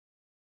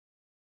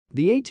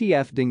The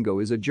ATF Dingo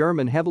is a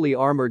German heavily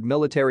armored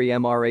military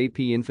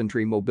MRAP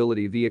infantry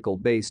mobility vehicle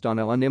based on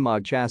a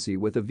Unimog chassis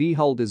with a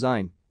V-hull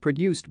design,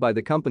 produced by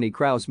the company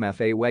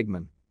Krauss-Maffei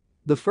Wegmann.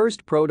 The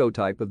first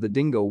prototype of the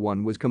Dingo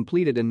 1 was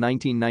completed in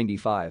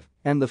 1995,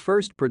 and the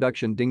first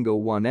production Dingo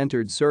 1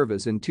 entered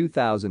service in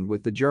 2000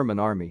 with the German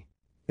Army.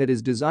 It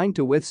is designed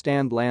to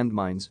withstand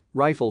landmines,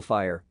 rifle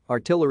fire,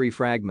 artillery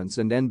fragments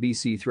and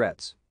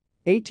NBC-threats.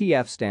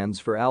 ATF stands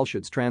for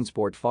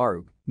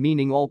Allschutz-Transport-Fahrzeug,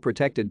 meaning All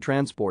Protected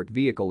Transport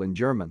Vehicle in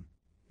German.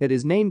 It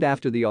is named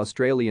after the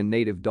Australian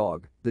native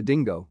dog, the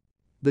dingo.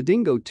 The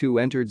Dingo 2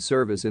 entered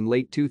service in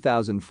late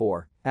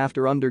 2004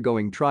 after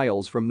undergoing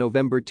trials from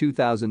November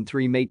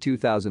 2003 to May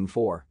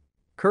 2004.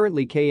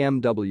 Currently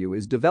KMW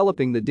is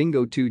developing the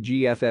Dingo 2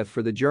 GFF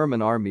for the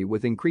German Army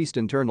with increased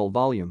internal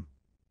volume.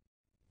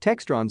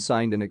 Textron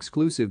signed an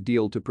exclusive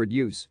deal to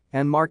produce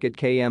and market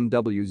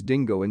KMW's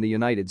Dingo in the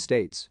United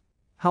States.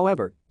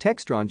 However,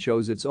 Textron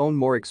chose its own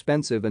more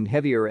expensive and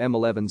heavier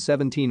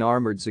M1117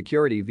 armored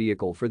security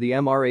vehicle for the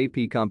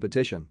MRAP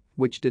competition,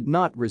 which did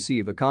not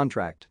receive a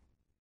contract.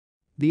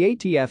 The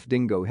ATF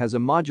Dingo has a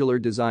modular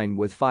design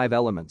with 5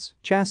 elements: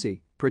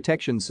 chassis,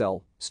 protection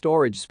cell,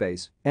 storage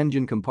space,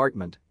 engine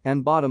compartment,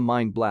 and bottom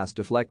mine blast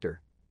deflector.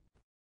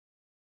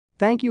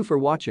 Thank you for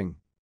watching.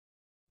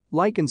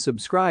 Like and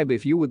subscribe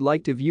if you would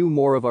like to view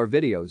more of our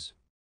videos.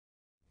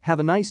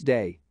 Have a nice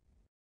day.